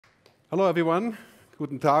Hello, everyone.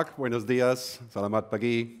 Guten Tag, buenos dias, salamat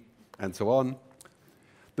pagi, and so on.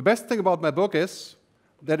 The best thing about my book is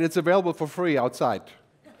that it's available for free outside.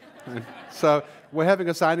 So we're having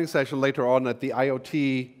a signing session later on at the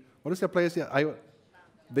IoT. What is that place? The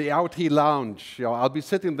IoT Lounge. I'll be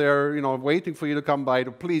sitting there, waiting for you to come by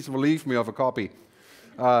to please relieve me of a copy,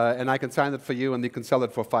 and I can sign it for you, and you can sell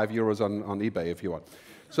it for €5 on eBay if you want.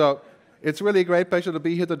 So. It's really a great pleasure to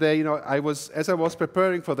be here today. As I was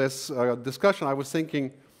preparing for this discussion, I was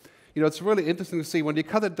thinking, it's really interesting to see when you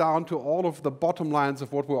cut it down to all of the bottom lines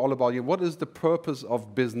of what we're all about. What is the purpose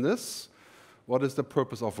of business? What is the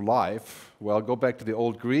purpose of life? Well, go back to the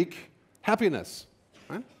old Greek, happiness.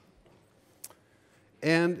 Right?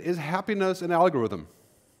 And is happiness an algorithm?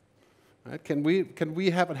 Right? Can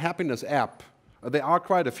we have a happiness app? There are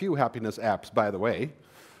quite a few happiness apps, by the way,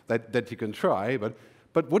 that you can try,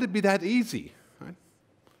 but would it be that easy? Right?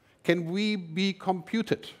 Can we be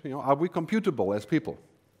computed? Are we computable as people?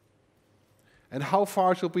 And how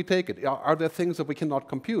far should we take it? Are there things that we cannot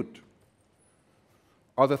compute?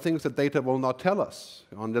 Are there things that data will not tell us?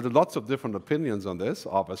 And there are lots of different opinions on this,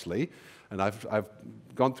 obviously, and I've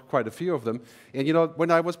gone through quite a few of them. And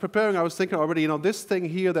when I was preparing, I was thinking already, this thing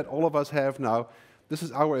here that all of us have now, this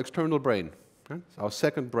is our external brain. Right? It's our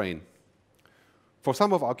second brain. For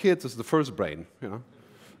some of our kids, it's the first brain.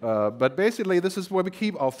 But basically, this is where we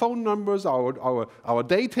keep our phone numbers, our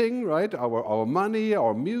dating, right? Our money,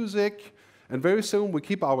 our music, and very soon we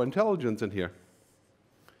keep our intelligence in here.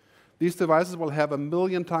 These devices will have 1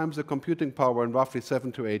 million times the computing power in roughly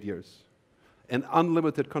 7 to 8 years, and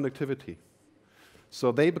unlimited connectivity.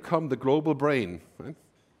 So they become the global brain, right?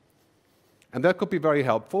 And that could be very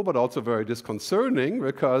helpful, but also very disconcerting,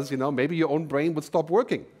 because maybe your own brain would stop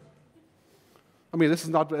working. I mean,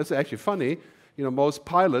 it's actually funny. Most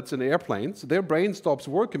pilots in airplanes, their brain stops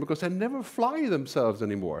working because they never fly themselves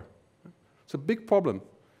anymore. It's a big problem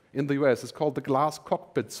in the US. It's called the glass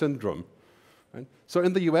cockpit syndrome. Right? So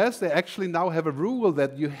in the US, they actually now have a rule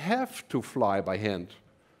that you have to fly by hand,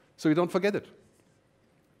 so you don't forget it.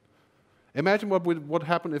 Imagine what would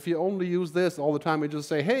happen if you only use this all the time. You just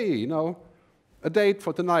say, hey, a date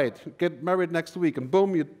for tonight, get married next week, and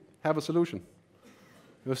boom, you have a solution.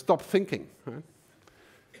 You stop thinking. Right?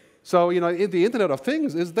 So, the Internet of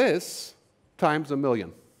Things is this times 1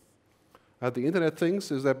 million. The Internet of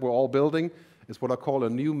Things is that we're all building is what I call a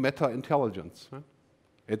new meta-intelligence. Right?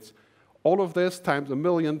 It's all of this times 1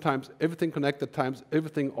 million times everything connected times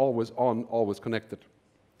everything always on, always connected.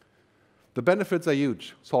 The benefits are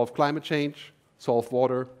huge. Solve climate change, solve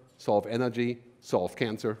water, solve energy, solve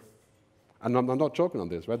cancer. And I'm not joking on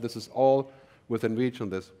this, right? This is all within reach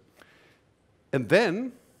on this. And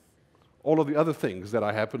then all of the other things that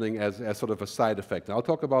are happening as sort of a side effect. And I'll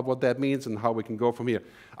talk about what that means and how we can go from here.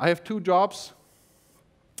 I have 2 jobs.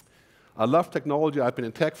 I love technology. I've been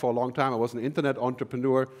in tech for a long time. I was an internet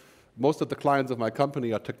entrepreneur. Most of the clients of my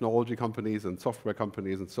company are technology companies and software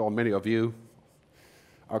companies, and so on. Many of you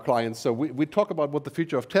are clients. So we talk about what the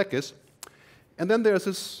future of tech is. And then there's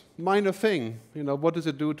this minor thing. What does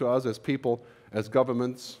it do to us as people, as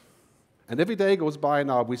governments? And every day goes by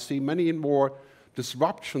now, we see many more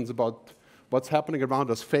disruptions about what's happening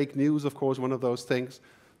around us. Fake news, of course, one of those things.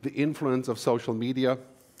 The influence of social media.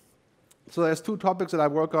 So there's 2 topics that I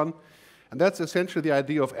work on, and that's essentially the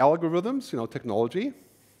idea of algorithms, technology,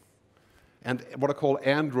 and what I call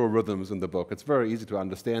androrhythms in the book. It's very easy to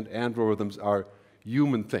understand. Androrhythms are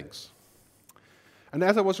human things. And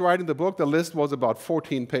as I was writing the book, the list was about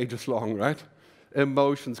 14 pages long, right?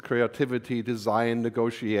 Emotions, creativity, design,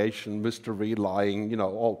 negotiation, mystery, lying,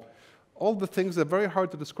 all the things that are very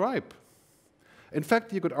hard to describe. In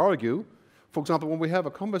fact, you could argue, for example, when we have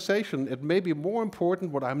a conversation, it may be more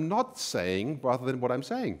important what I'm not saying rather than what I'm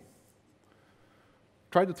saying.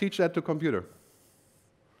 Try to teach that to a computer.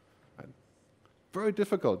 Right? Very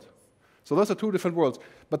difficult. So those are 2 different worlds.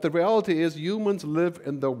 But the reality is humans live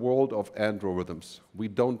in the world of androrhythms. We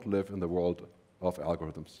don't live in the world of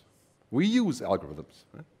algorithms. We use algorithms.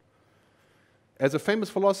 Right? As a famous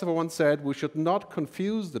philosopher once said, we should not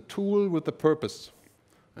confuse the tool with the purpose.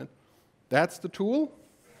 Right? That's the tool.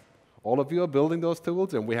 All of you are building those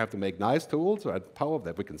tools, and we have to make nice tools, right, power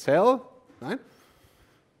that we can sell. Right?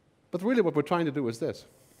 But really what we're trying to do is this.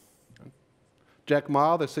 Right? Jack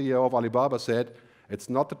Ma, the CEO of Alibaba, said, it's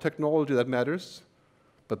not the technology that matters,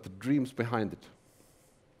 but the dreams behind it.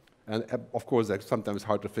 And of course, it's sometimes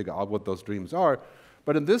hard to figure out what those dreams are.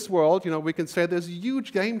 But in this world, we can say there's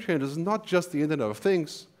huge game changers. It's not just the Internet of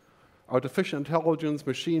Things. Artificial intelligence,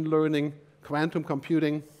 machine learning, quantum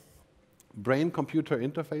computing, brain-computer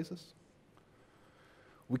interfaces.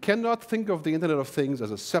 We cannot think of the Internet of Things as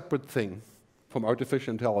a separate thing from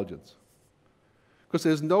artificial intelligence. Because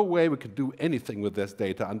there's no way we could do anything with this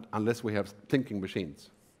data unless we have thinking machines.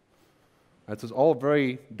 This is all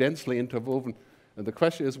very densely interwoven. And the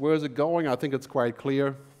question is, where is it going? I think it's quite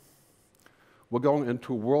clear. We're going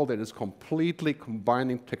into a world that is completely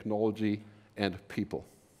combining technology and people.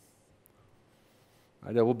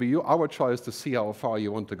 And it will be our choice to see how far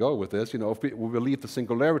you want to go with this. You know, if we leave the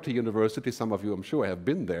Singularity University, some of you, I'm sure, have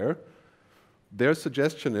been there. Their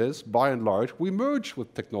suggestion is, by and large, we merge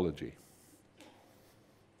with technology.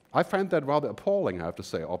 I find that rather appalling, I have to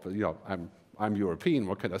say. You know, I'm European,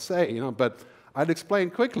 what can I say? You know, but I'd explain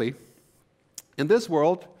quickly. In this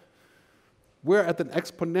world, we're at an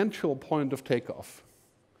exponential point of takeoff.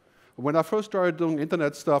 When I first started doing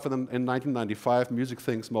internet stuff in 1995, music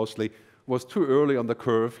things mostly, was too early on the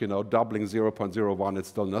curve, you know, doubling 0.01, it's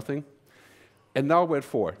still nothing. And now we're at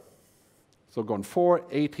 4. So going 4,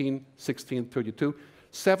 18, 16, 32,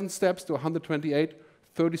 7 steps to 128,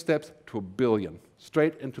 30 steps to 1 billion,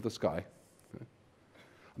 straight into the sky. I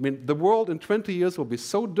mean, the world in 20 years will be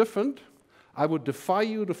so different, I would defy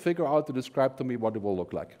you to figure out to describe to me what it will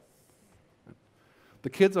look like. The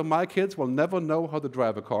kids of my kids will never know how to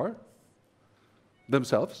drive a car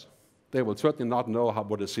themselves. They will certainly not know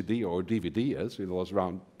what a CD or a DVD is, you know, those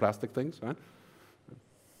round plastic things, right?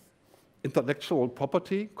 Intellectual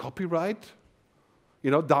property, copyright,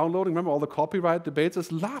 you know, downloading, remember all the copyright debates?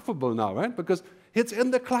 It's laughable now, right? Because it's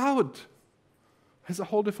in the cloud. It's a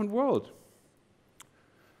whole different world.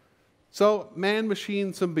 So,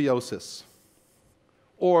 man-machine symbiosis,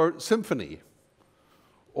 or symphony,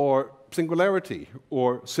 or singularity,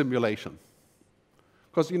 or simulation.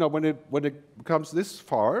 Because, you know, when it becomes this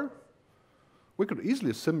far, we could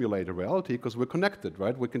easily simulate a reality because we're connected,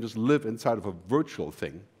 right? We can just live inside of a virtual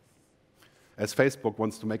thing. As Facebook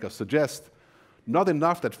wants to make us suggest, not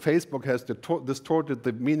enough that Facebook has distorted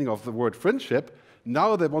the meaning of the word friendship,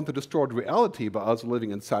 now they want to distort reality by us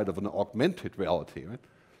living inside of an augmented reality, right?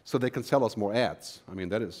 So they can sell us more ads. I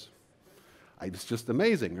mean, it's just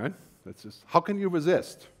amazing, right? That's just, how can you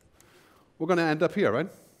resist? We're going to end up here, right?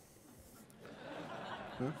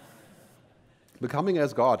 Yeah. Becoming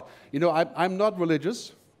as God. You know, I'm not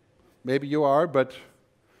religious. Maybe you are, but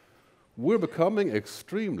we're becoming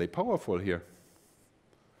extremely powerful here.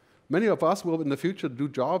 Many of us will, in the future, do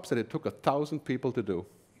jobs that it took 1,000 people to do.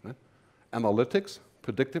 Right? Analytics,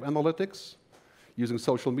 predictive analytics, using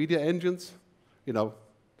social media engines, you know,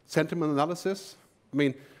 sentiment analysis. I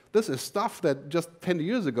mean, this is stuff that just 10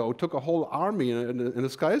 years ago took a whole army in a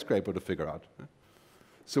skyscraper to figure out. Right?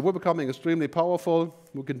 So we're becoming extremely powerful.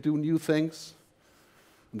 We can do new things.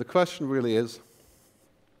 And the question really is,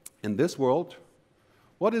 in this world,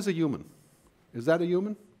 what is a human? Is that a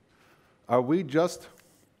human? Are we just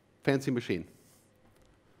fancy machine?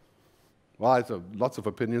 Well, I have lots of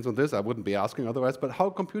opinions on this. I wouldn't be asking otherwise. But how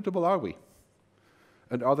computable are we?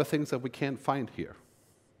 And are there things that we can't find here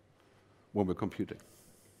when we're computing?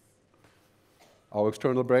 Our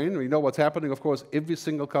external brain, we know what's happening. Of course, every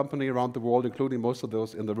single company around the world, including most of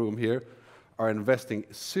those in the room here, are investing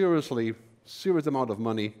serious amount of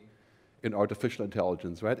money in artificial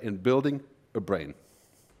intelligence, right? In building a brain.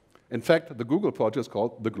 In fact, the Google project is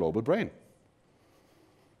called the global brain.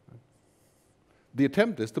 The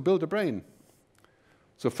attempt is to build a brain.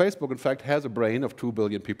 So Facebook, in fact, has a brain of 2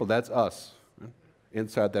 billion people. That's us, right?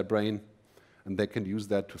 Inside that brain, and they can use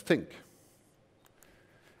that to think.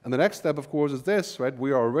 And the next step, of course, is this, right?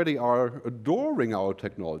 We already are adoring our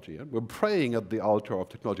technology. Right? We're praying at the altar of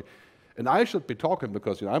technology. And I should be talking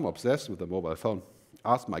because, you know, I'm obsessed with the mobile phone.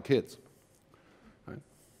 Ask my kids. Right?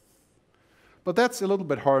 But that's a little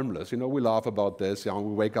bit harmless. You know, we laugh about this. You know,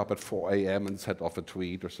 we wake up at 4 a.m. and set off a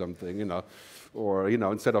tweet or something, you know. Or, you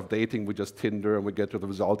know, instead of dating, we just Tinder and we get to the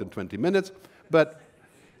result in 20 minutes. But,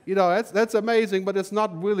 you know, that's amazing, but it's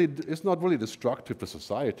not really destructive to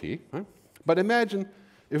society. Right? But imagine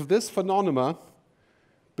if this phenomena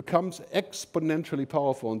becomes exponentially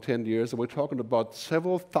powerful in 10 years, and we're talking about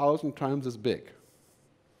several thousand times as big.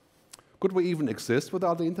 Could we even exist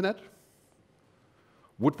without the internet?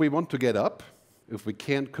 Would we want to get up if we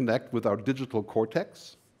can't connect with our digital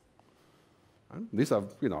cortex? These are,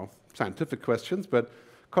 you know, scientific questions, but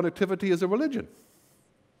connectivity is a religion.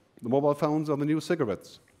 The mobile phones are the new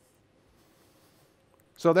cigarettes.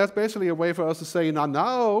 So that's basically a way for us to say,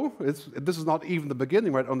 now this is not even the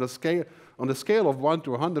beginning, right? On the scale of 1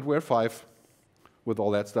 to 100, we're 5 with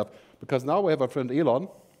all that stuff. Because now we have our friend Elon,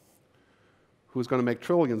 who's going to make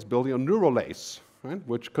trillions building a neural lace, right?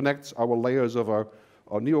 Which connects our layers of our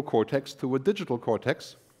neocortex to a digital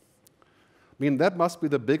cortex. I mean, that must be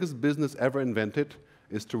the biggest business ever invented,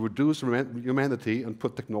 is to reduce humanity and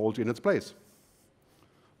put technology in its place.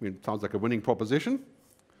 I mean, it sounds like a winning proposition,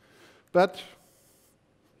 but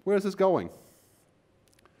Where is this going?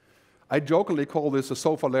 I jokingly call this a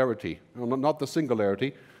sofalarity. Not the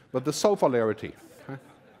singularity, but the sofalarity.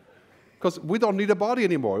 Because we don't need a body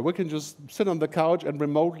anymore. We can just sit on the couch and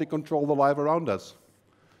remotely control the life around us.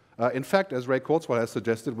 In fact, as Ray Kurzweil has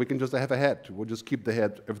suggested, we can just have a head. We'll just keep the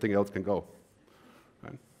head. Everything else can go.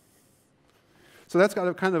 Right? So that's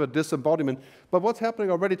kind of a disembodiment. But what's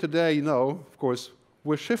happening already today, you know, of course,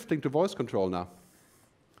 we're shifting to voice control now.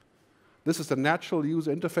 This is a natural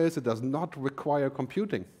user interface. It does not require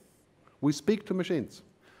computing. We speak to machines.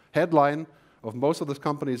 Headline of most of the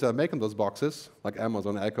companies that are making those boxes, like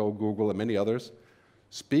Amazon, Echo, Google, and many others,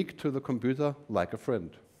 speak to the computer like a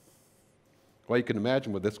friend. Well, you can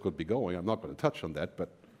imagine where this could be going. I'm not going to touch on that, but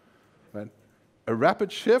right? A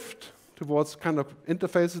rapid shift towards kind of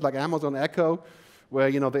interfaces like Amazon Echo, where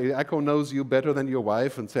you know the Echo knows you better than your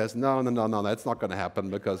wife and says, no, that's not going to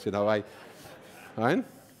happen because you know right?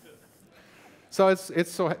 So it's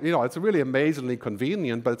so you know it's really amazingly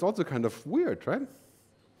convenient, but it's also kind of weird, right?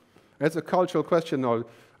 It's a cultural question. Now,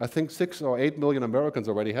 I think 6 or 8 million Americans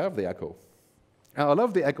already have the Echo. And I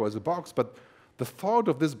love the Echo as a box, but the thought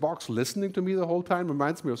of this box listening to me the whole time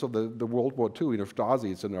reminds me of the World War II, you know,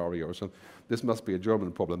 Stasi scenario or something. This must be a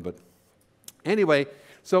German problem, but anyway,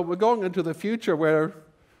 so we're going into the future where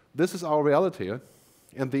this is our reality,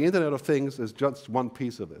 and the Internet of Things is just one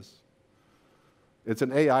piece of this. It's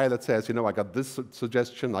an AI that says, you know, I got this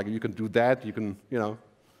suggestion, like you can do that, you can, you know,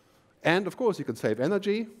 and of course you can save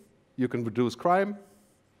energy, you can reduce crime.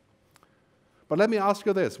 But let me ask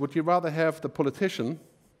you this, would you rather have the politician,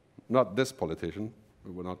 not this politician,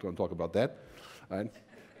 we're not going to talk about that, right?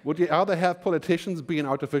 Would you rather have politicians be in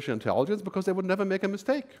artificial intelligence because they would never make a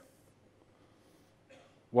mistake?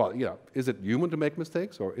 Well, you know, is it human to make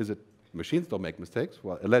mistakes, or is it machines don't make mistakes?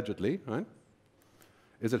 Well, allegedly, right?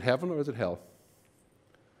 Is it heaven or is it hell?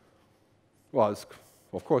 Well, it's,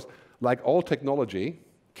 of course, like all technology,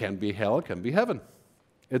 can be hell, can be heaven.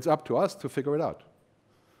 It's up to us to figure it out.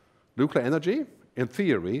 Nuclear energy, in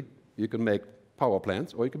theory, you can make power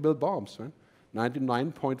plants or you can build bombs. Right?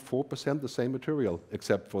 99.4% the same material,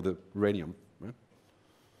 except for the uranium. Right?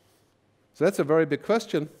 So that's a very big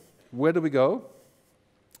question. Where do we go?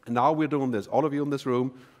 And now we're doing this. All of you in this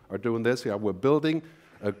room are doing this. Yeah, we're building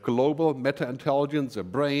a global meta-intelligence, a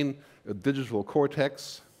brain, a digital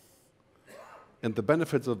cortex. And the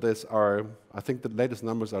benefits of this are, I think the latest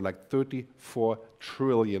numbers are like $34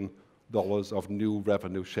 trillion of new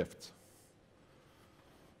revenue shifts.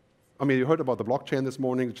 I mean, you heard about the blockchain this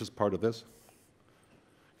morning, which is part of this.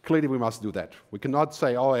 Clearly, we must do that. We cannot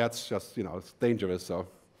say, oh, that's just, you know, it's dangerous, so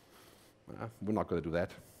we're not going to do that.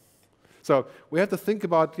 So we have to think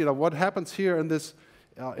about, you know, what happens here in this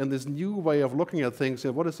new way of looking at things,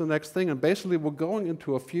 and what is the next thing? And basically, we're going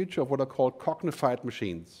into a future of what are called cognified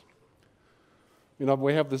machines. You know,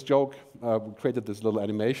 we have this joke, we created this little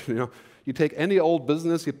animation, you know, you take any old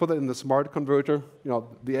business, you put it in the smart converter, you know,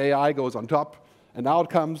 the AI goes on top, and out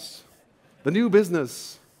comes the new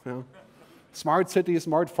business, you know, smart city,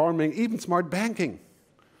 smart farming, even smart banking.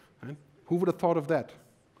 Right? Who would have thought of that?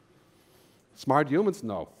 Smart humans?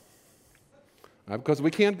 No. Because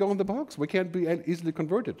we can't go in the box, we can't be easily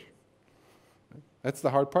converted. Right? That's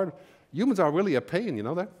the hard part. Humans are really a pain, you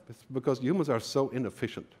know that? It's because humans are so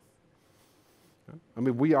inefficient. I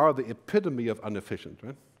mean, we are the epitome of inefficient,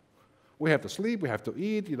 right? We have to sleep, we have to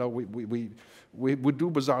eat, you know, we do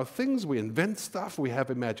bizarre things, we invent stuff, we have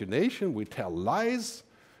imagination, we tell lies,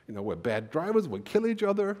 you know, we're bad drivers, we kill each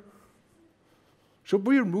other. Should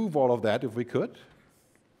we remove all of that if we could?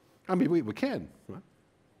 I mean, we can, right?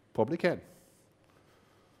 Probably can.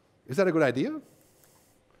 Is that a good idea?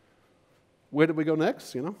 Where do we go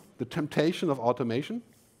next, you know? The temptation of automation.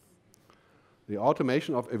 The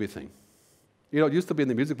automation of everything. You know, it used to be in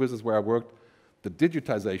the music business where I worked, the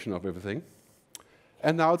digitization of everything.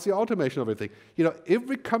 And now it's the automation of everything. You know,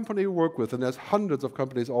 every company you work with, and there's hundreds of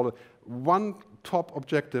companies, all one top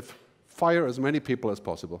objective, fire as many people as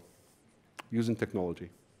possible using technology.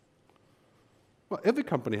 Well, every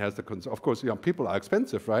company has the concern. Of course, you know, people are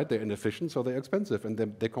expensive, right? They're inefficient, so they're expensive. And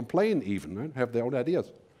they complain even, right? Have their own ideas.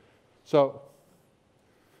 So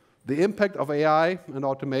the impact of AI and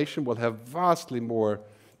automation will have vastly more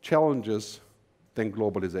challenges than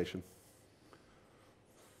globalization.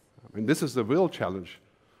 I mean, this is the real challenge.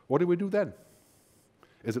 What do we do then?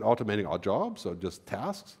 Is it automating our jobs or just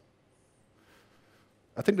tasks?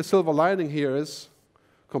 I think the silver lining here is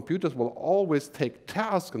computers will always take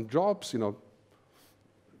tasks and jobs, you know,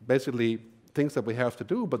 basically things that we have to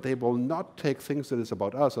do, but they will not take things that is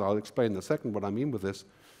about us, and I'll explain in a second what I mean with this.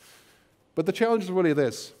 But the challenge is really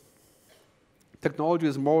this. Technology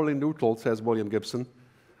is morally neutral, says William Gibson,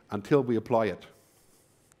 until we apply it.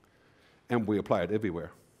 and we apply it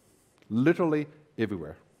everywhere. Literally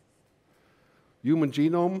everywhere. Human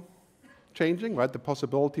genome changing, right? The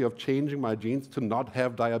possibility of changing my genes to not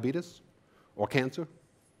have diabetes or cancer,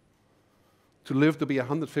 to live to be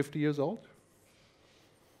 150 years old.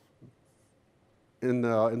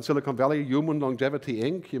 In Silicon Valley, Human Longevity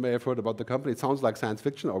Inc., you may have heard about the company. It sounds like science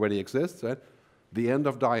fiction, already exists, right? The end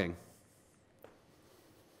of dying.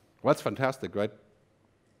 Well, that's fantastic, right?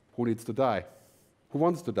 Who needs to die? Who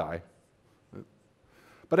wants to die?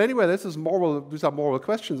 But anyway, these are moral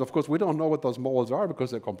questions. Of course, we don't know what those morals are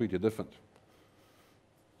because they're completely different.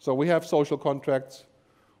 So we have social contracts,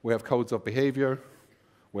 we have codes of behavior,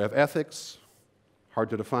 we have ethics,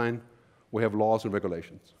 hard to define, we have laws and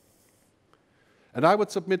regulations. And I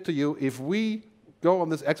would submit to you, if we go on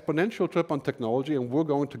this exponential trip on technology and we're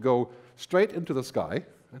going to go straight into the sky,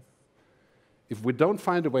 if we don't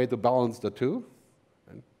find a way to balance the two,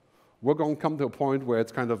 we're going to come to a point where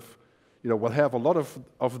it's kind of, we'll have a lot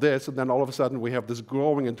of this, and then all of a sudden we have this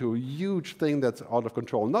growing into a huge thing that's out of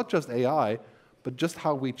control. Not just AI, but just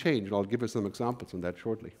how we change. And I'll give you some examples on that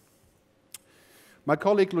shortly. My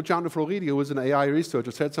colleague Luciano Floridi, who is an AI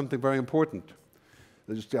researcher, said something very important.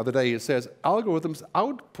 Just the other day, he says, algorithms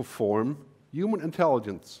outperform human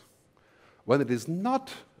intelligence when it is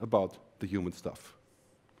not about the human stuff.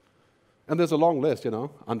 And there's a long list,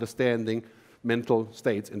 understanding mental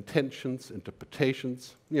states, intentions,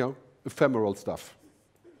 interpretations, ephemeral stuff,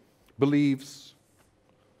 beliefs.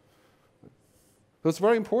 So it's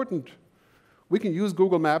very important. We can use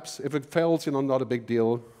Google Maps. If it fails, not a big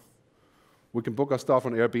deal. We can book our stuff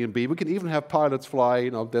on Airbnb. We can even have pilots fly.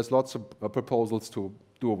 There's lots of proposals to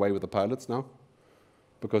do away with the pilots now,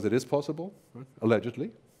 because it is possible, right?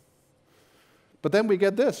 Allegedly. But then we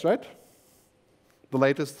get this, right? The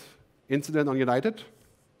latest incident on United.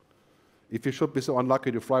 If you should be so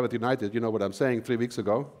unlucky to fly with United, you know what I'm saying, 3 weeks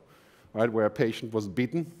ago, right, where a patient was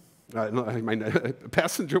beaten. A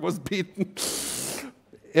passenger was beaten.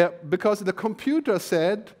 Yeah, because the computer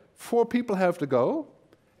said 4 people have to go,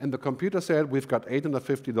 and the computer said we've got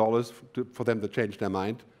 $850 for them to change their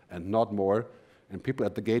mind, and not more, and people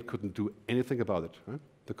at the gate couldn't do anything about it. Right?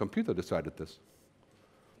 The computer decided this.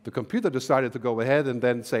 The computer decided to go ahead and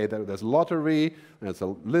then say that there's lottery, and there's a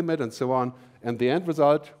limit, and so on, and the end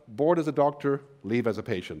result, board as a doctor, leave as a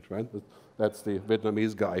patient. Right? That's the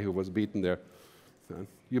Vietnamese guy who was beaten there. You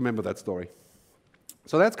remember that story.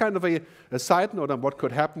 So that's kind of a side note on what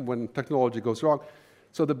could happen when technology goes wrong.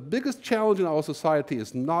 So the biggest challenge in our society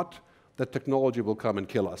is not that technology will come and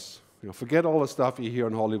kill us. Forget all the stuff you hear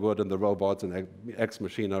in Hollywood and the robots and Ex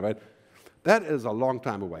Machina, right? That is a long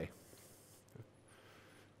time away.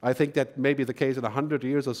 I think that may be the case in 100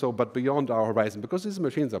 years or so, but beyond our horizon, because these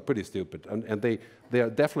machines are pretty stupid, and they are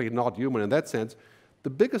definitely not human in that sense. The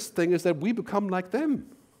biggest thing is that we become like them.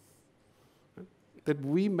 That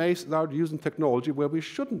we may start using technology where we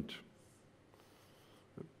shouldn't.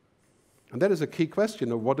 And that is a key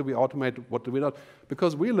question of what do we automate, what do we not?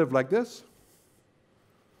 Because we live like this.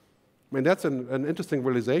 I mean, that's an interesting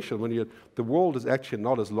realization when the world is actually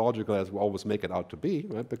not as logical as we always make it out to be,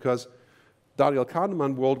 right? Because Daniel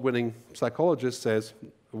Kahneman, world-winning psychologist, says,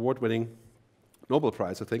 award-winning Nobel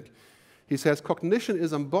Prize, I think, he says, cognition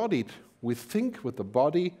is embodied. We think with the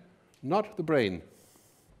body, not the brain.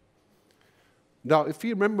 Now, if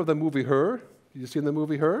you remember the movie Her, you've seen the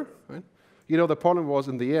movie Her, right? The problem was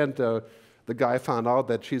in the end, the guy found out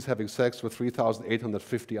that she's having sex with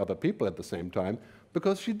 3,850 other people at the same time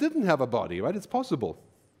because she didn't have a body, right? It's possible.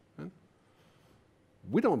 Right?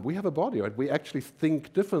 We have a body, right? We actually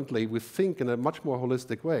think differently. We think in a much more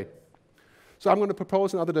holistic way. So I'm going to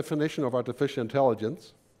propose another definition of artificial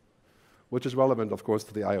intelligence, which is relevant, of course,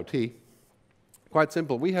 to the IoT. Quite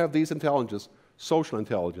simple. We have these intelligences, social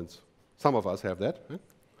intelligence. Some of us have that. Right?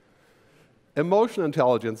 Emotional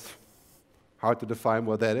intelligence, hard to define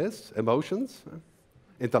what that is. Emotions,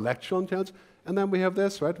 intellectual intelligence. And then we have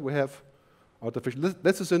this, right? We have artificial.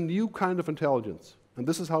 This is a new kind of intelligence. And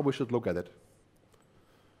this is how we should look at it.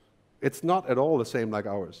 It's not at all the same like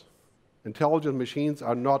ours. Intelligent machines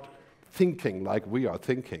are not thinking like we are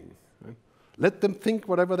thinking. Right? Let them think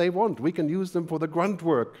whatever they want. We can use them for the grunt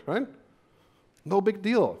work, right? No big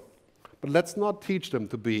deal. But let's not teach them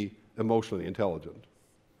to be emotionally intelligent,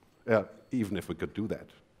 even if we could do that.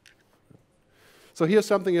 So here's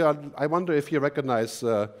something I wonder if you recognize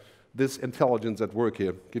this intelligence at work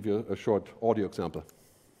here. Give you a short audio example.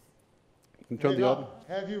 You can turn the audio.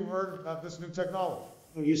 Have you heard about this new technology?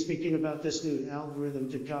 Are you speaking about this new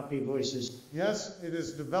algorithm to copy voices? Yes, it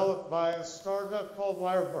is developed by a startup called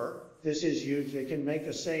Lyrebird. This is huge. They can make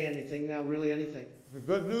us say anything now, really anything. The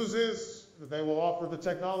good news is that they will offer the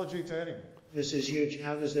technology to anyone. This is huge.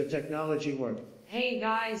 How does their technology work? Hey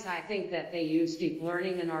guys, I think that they use deep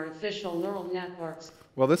learning and artificial neural networks.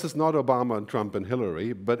 Well, this is not Obama and Trump and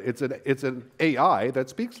Hillary, but it's an AI that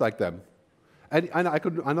speaks like them. And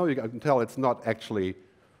I know you can tell it's not actually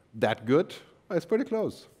that good. It's pretty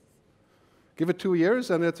close. Give it 2 years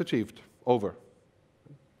and it's achieved. Over.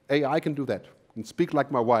 AI can do that and speak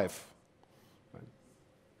like my wife, right?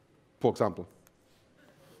 For example.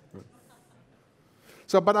 Right.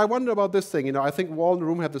 So, but I wonder about this thing. I think we all in the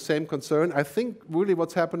room have the same concern. I think really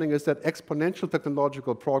what's happening is that exponential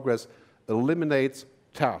technological progress eliminates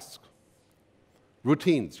tasks,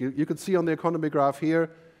 routines. You can see on the economy graph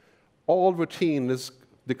here, all routine is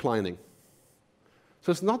declining.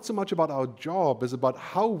 So it's not so much about our job, it's about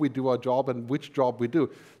how we do our job and which job we do.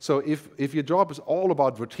 So if your job is all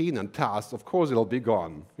about routine and tasks, of course it'll be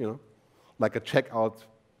gone, like a checkout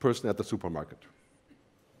person at the supermarket.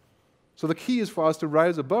 So the key is for us to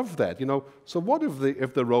rise above that. So what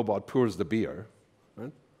if the robot pours the beer?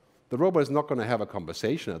 Right? The robot is not going to have a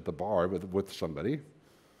conversation at the bar with somebody.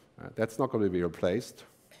 That's not going to be replaced.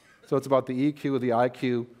 So it's about the EQ, the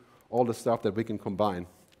IQ, all the stuff that we can combine.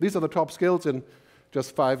 These are the top skills in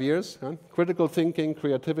just 5 years. Critical thinking,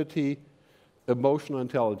 creativity, emotional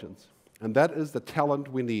intelligence. And that is the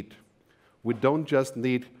talent we need. We don't just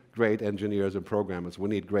need great engineers and programmers. We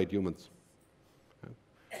need great humans.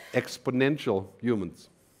 Exponential humans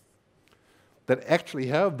that actually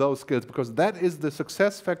have those skills, because that is the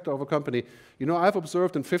success factor of a company. I've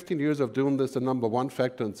observed in 15 years of doing this, the number one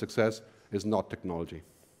factor in success is not technology.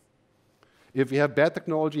 If you have bad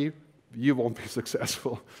technology, you won't be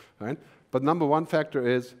successful, right? But number one factor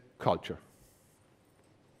is culture,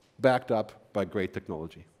 backed up by great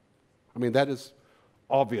technology. I mean, that is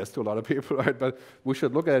obvious to a lot of people, right? But we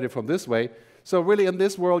should look at it from this way. So really, in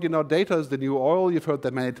this world, data is the new oil. You've heard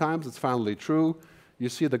that many times. It's finally true. You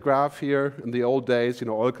see the graph here. In the old days,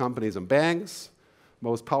 oil companies and banks,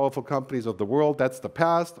 most powerful companies of the world. That's the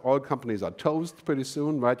past. Oil companies are toast pretty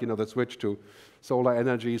soon, right? They switch to solar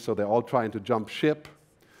energy, so they're all trying to jump ship.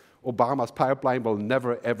 Obama's pipeline will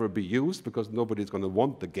never, ever be used because nobody's going to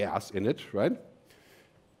want the gas in it, right?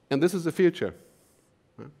 And this is the future.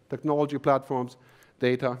 Right? Technology platforms,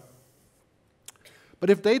 data. But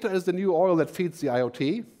if data is the new oil that feeds the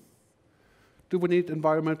IoT, do we need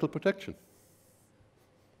environmental protection?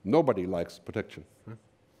 Nobody likes protection. Right?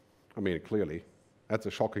 I mean, clearly, that's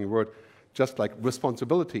a shocking word, just like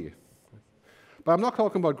responsibility. But I'm not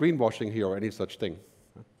talking about greenwashing here or any such thing.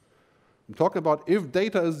 I'm talking about if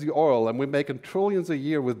data is the oil and we're making trillions a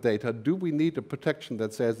year with data, do we need a protection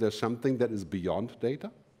that says there's something that is beyond data?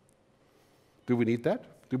 Do we need that?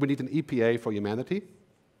 Do we need an EPA for humanity?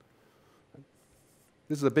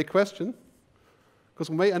 This is a big question, because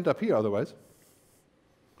we may end up here otherwise.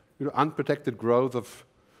 Unprotected growth of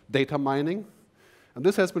data mining. And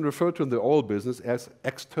this has been referred to in the oil business as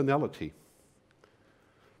externality.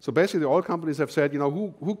 So basically, the oil companies have said,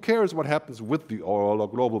 who cares what happens with the oil or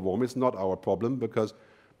global warming? It's not our problem because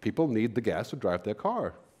people need the gas to drive their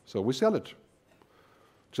car. So we sell it.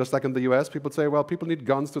 Just like in the US, people say, well, people need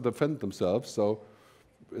guns to defend themselves, so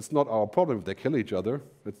it's not our problem if they kill each other.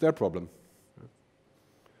 It's their problem.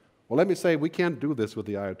 Well, let me say, we can't do this with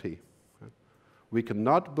the IoT. We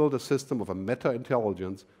cannot build a system of a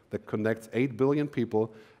meta-intelligence that connects 8 billion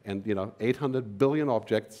people and 800 billion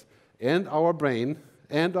objects and our brain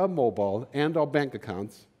and our mobile and our bank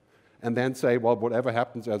accounts, and then say, well, whatever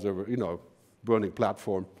happens as a burning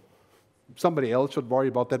platform, somebody else should worry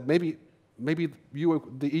about that. Maybe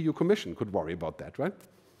the EU Commission could worry about that, right?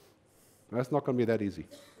 That's not going to be that easy.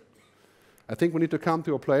 I think we need to come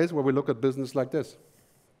to a place where we look at business like this.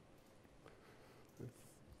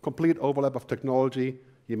 Complete overlap of technology,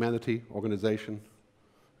 humanity, organization,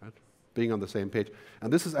 right? Being on the same page.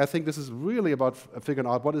 And I think this is really about figuring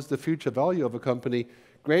out what is the future value of a company.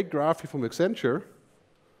 Great graph from Accenture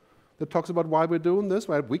that talks about why we're doing this,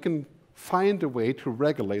 right? We can find a way to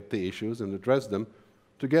regulate the issues and address them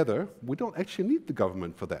together. We don't actually need the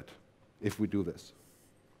government for that if we do this.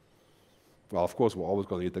 Well, of course, we're always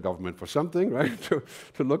going to need the government for something, right,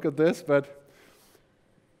 to look at this, but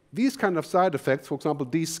these kind of side effects, for example,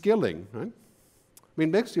 de-skilling, right? I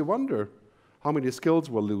mean, makes you wonder how many skills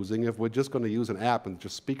we're losing if we're just going to use an app and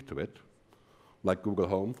just speak to it, like Google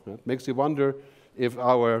Home. Right? Makes you wonder if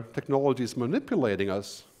our technology is manipulating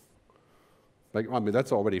us. I mean,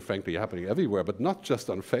 that's already, frankly, happening everywhere, but not just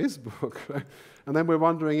on Facebook. Right? And then we're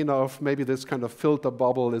wondering, if maybe this kind of filter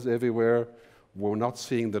bubble is everywhere. We're not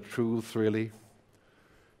seeing the truth, really.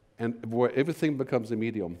 And where everything becomes a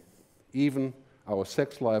medium, even our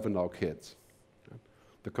sex life and our kids.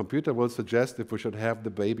 The computer will suggest if we should have the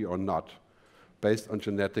baby or not. based on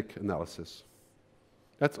genetic analysis.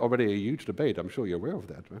 That's already a huge debate. I'm sure you're aware of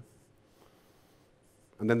that, right?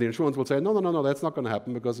 And then the insurance will say, no, no, no, no, that's not going to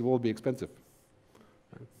happen because it will be expensive.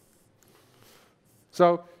 Right?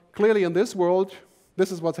 So clearly in this world,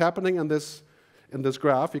 this is what's happening in this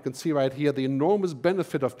graph. You can see right here the enormous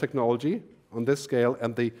benefit of technology on this scale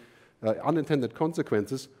and the unintended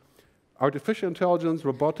consequences. Artificial intelligence,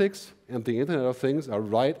 robotics, and the Internet of Things are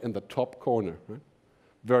right in the top corner. Right?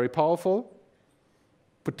 Very powerful,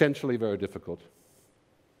 potentially very difficult.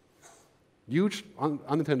 Huge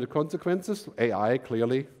unintended consequences, AI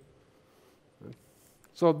clearly.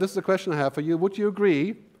 So this is a question I have for you. Would you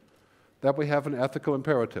agree that we have an ethical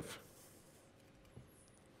imperative?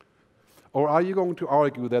 Or are you going to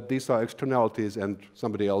argue that these are externalities and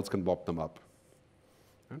somebody else can mop them up?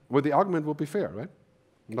 Right? Well, the argument will be fair, right?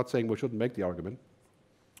 I'm not saying we shouldn't make the argument.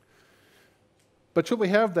 But should we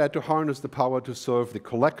have that to harness the power to serve the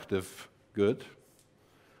collective good,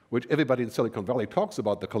 which everybody in Silicon Valley talks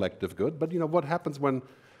about the collective good, but you know, what happens when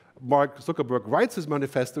Mark Zuckerberg writes his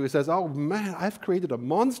manifesto? He says, oh man, I've created a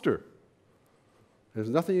monster. There's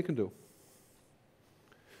nothing you can do.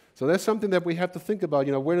 So there's something that we have to think about,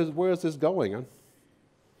 you know, where is this going? Huh?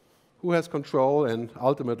 Who has control, and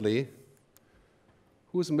ultimately,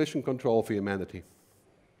 who's mission control for humanity?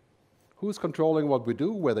 Who's controlling what we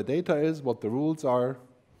do, where the data is, what the rules are?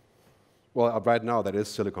 Well, right now, that is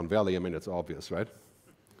Silicon Valley. I mean, it's obvious, right?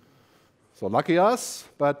 So lucky us,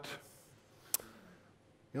 but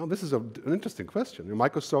you know, this is an interesting question.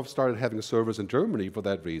 Microsoft started having servers in Germany for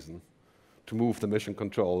that reason, to move the mission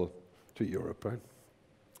control to Europe, right?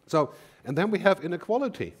 So, and then we have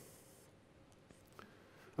inequality.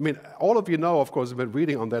 I mean, all of you know, of course, but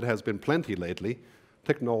reading on that has been plenty lately.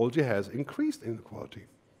 Technology has increased inequality.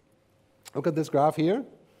 Look at this graph here,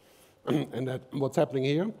 and what's happening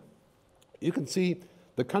here. You can see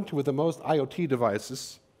the country with the most IoT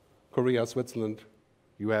devices, Korea, Switzerland,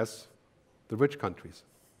 US, the rich countries.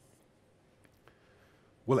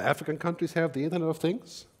 Will African countries have the Internet of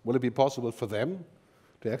Things? Will it be possible for them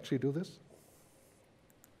to actually do this?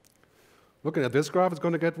 Looking at this graph, it's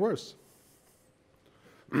going to get worse.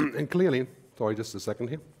 And clearly, sorry, just a second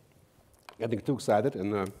here. Getting too excited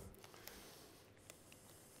and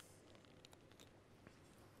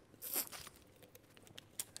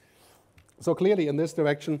so clearly in this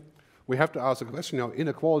direction, we have to ask a question, you know,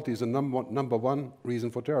 inequality is the number one reason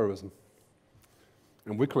for terrorism.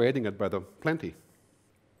 And we're creating it by the plenty.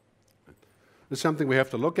 It's something we have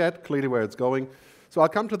to look at, clearly where it's going. So I'll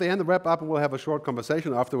come to the end and wrap up, and we'll have a short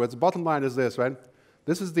conversation afterwards. The bottom line is this, right?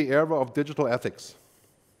 This is the era of digital ethics.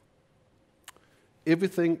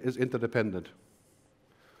 Everything is interdependent.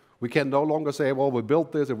 We can no longer say, well, we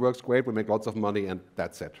built this, it works great, we make lots of money, and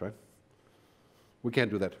that's it, right? We can't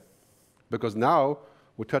do that. Because now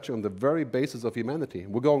we're touching on the very basis of humanity.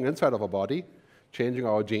 We're going inside of our body, changing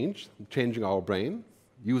our genes, changing our brain,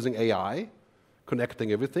 using AI,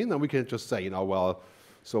 connecting everything, and we can just say, you know, well,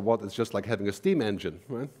 so what? It's just like having a steam engine,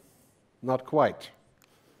 right? Not quite.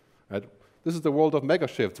 Right? This is the world of mega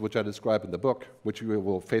shifts, which I describe in the book, which you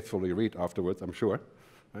will faithfully read afterwards, I'm sure.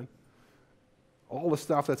 Right? All the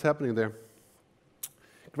stuff that's happening there.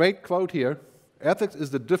 Great quote here. Ethics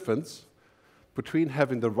is the difference between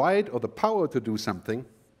having the right or the power to do something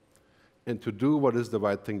and to do what is the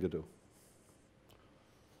right thing to do.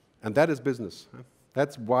 And that is business. Right?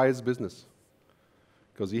 That's wise business.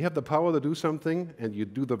 Because you have the power to do something and you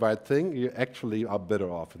do the right thing, you actually are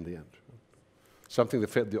better off in the end. Something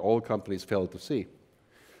that the old companies failed to see.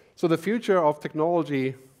 So the future of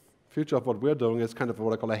technology, future of what we're doing is kind of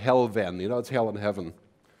what I call a hell van. You know, it's hell and heaven.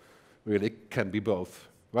 Really, it can be both.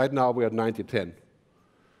 Right now we're at 90-10.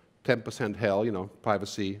 10% hell, you know,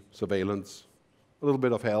 privacy, surveillance, a little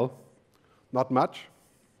bit of hell. Not much.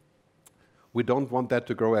 We don't want that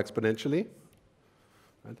to grow exponentially.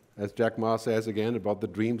 Right? As Jack Ma says again about the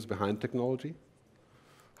dreams behind technology.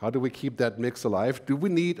 How do we keep that mix alive? Do we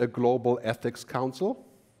need a global ethics council?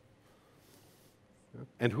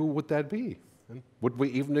 And who would that be? And would we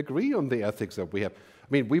even agree on the ethics that we have? I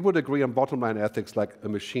mean, we would agree on bottom line ethics like a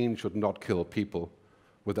machine should not kill people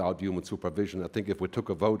without human supervision. I think if we took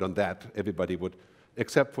a vote on that, everybody would,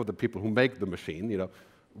 except for the people who make the machine, you know,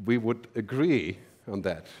 we would agree on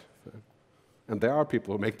that. And there are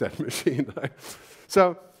people who make that machine. Right?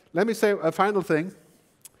 So let me say a final thing.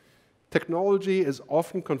 Technology is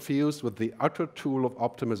often confused with the utter tool of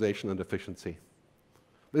optimization and efficiency.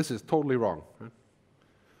 This is totally wrong. Right?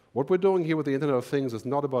 What we're doing here with the Internet of Things is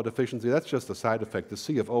not about efficiency. That's just a side effect. The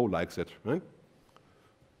CFO likes it. Right?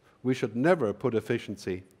 We should never put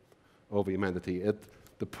efficiency over humanity.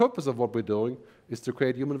 The purpose of what we're doing is to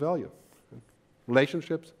create human value. Right?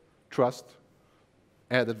 Relationships, trust,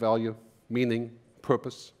 added value, meaning,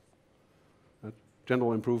 purpose,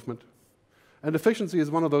 general improvement. And efficiency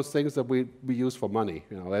is one of those things that we use for money.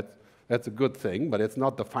 You know, that's a good thing, but it's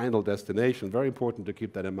not the final destination. Very important to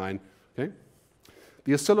keep that in mind. Okay?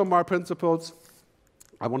 The Asilomar principles,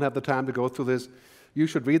 I won't have the time to go through this. You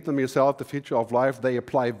should read them yourself, The Future of Life. They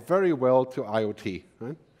apply very well to IoT.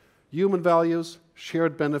 Right? Human values,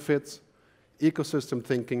 shared benefits, ecosystem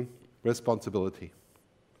thinking, responsibility.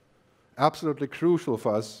 Absolutely crucial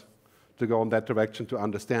for us to go in that direction to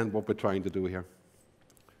understand what we're trying to do here.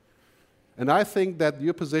 And I think that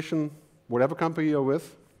your position, whatever company you're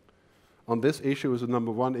with, on this issue is the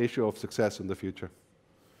number one issue of success in the future.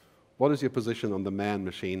 What is your position on the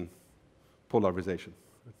man-machine polarization?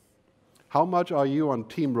 How much are you on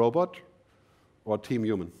team robot or team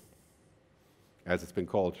human? As it's been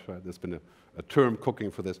called, right? There's been a term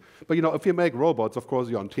cooking for this. But you know, if you make robots, of course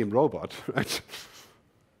you're on team robot, right?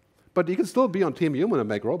 But you can still be on team human and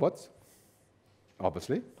make robots,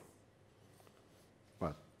 obviously.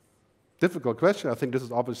 Well, difficult question. I think this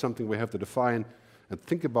is obviously something we have to define and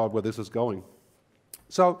think about where this is going.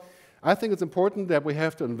 So I think it's important that we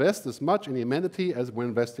have to invest as much in humanity as we're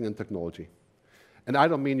investing in technology. And I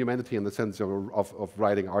don't mean humanity in the sense of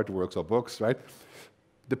writing artworks or books, right?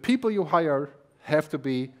 The people you hire have to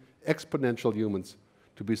be exponential humans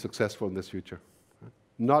to be successful in this future. Right?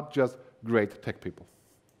 Not just great tech people.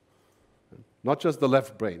 Right? Not just the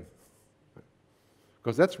left brain. Right?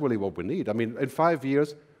 Because that's really what we need. I mean, in 5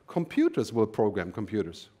 years, computers will program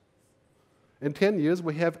computers. In 10 years,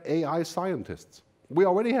 we have AI scientists. We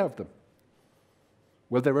already have them.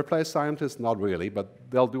 Will they replace scientists? Not really,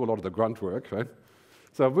 but they'll do a lot of the grunt work, right?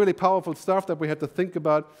 So really powerful stuff that we have to think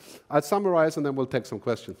about. I'll summarize, and then we'll take some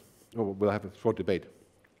questions. Or we'll have a short debate.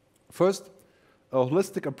 First, a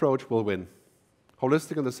holistic approach will win.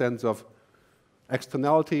 Holistic in the sense of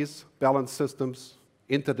externalities, balanced systems,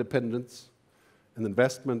 interdependence, and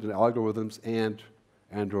investment in algorithms and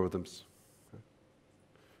algorithms.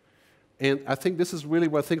 And I think this is really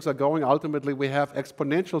where things are going. Ultimately, we have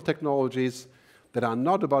exponential technologies that are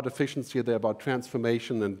not about efficiency, they're about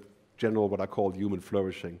transformation and general, what I call human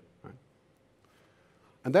flourishing. Right?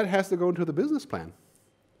 And that has to go into the business plan.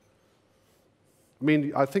 I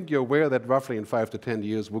mean, I think you're aware that roughly in 5 to 10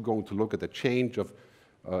 years, we're going to look at the change of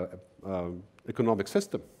economic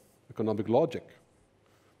system, economic logic,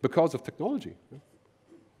 because of technology.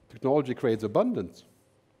 Technology creates abundance,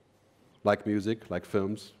 like music, like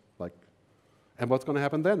films, and what's going to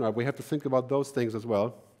happen then? Right? We have to think about those things as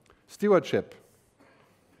well. Stewardship.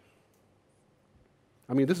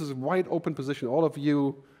 I mean, this is a wide open position. All of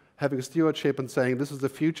you having a stewardship and saying this is the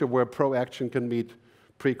future where pro-action can meet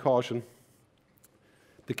precaution.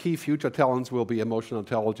 The key future talents will be emotional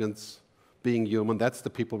intelligence, being human. That's the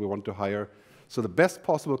people we want to hire. So the best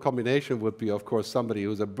possible combination would be, of course, somebody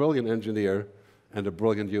who's a brilliant engineer and a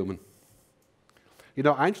brilliant human. You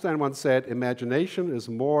know, Einstein once said, imagination is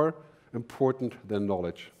more important than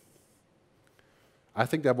knowledge. I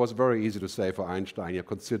think that was very easy to say for Einstein,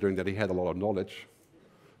 considering that he had a lot of knowledge.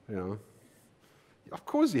 You know. Of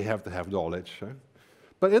course you have to have knowledge. Right?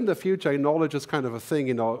 But in the future, knowledge is kind of a thing.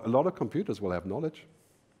 You know, a lot of computers will have knowledge.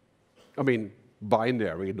 I mean,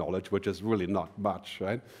 binary knowledge, which is really not much,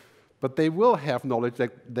 right? But they will have knowledge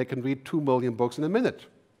that they can read 2 million books in a minute.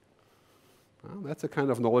 Well, that's a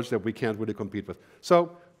kind of knowledge that we can't really compete with.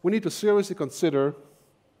 So we need to seriously consider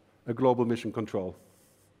a global mission control.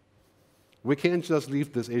 We can't just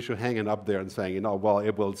leave this issue hanging up there and saying, you know, well,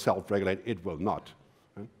 it will self-regulate. It will not.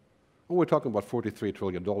 Right? And we're talking about $43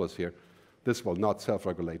 trillion here. This will not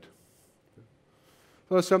self-regulate.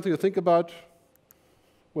 So that's something to think about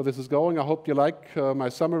where this is going. I hope you like my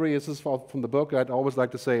summary. This is from the book. I'd always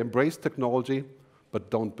like to say, embrace technology, but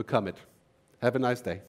don't become it. Have a nice day.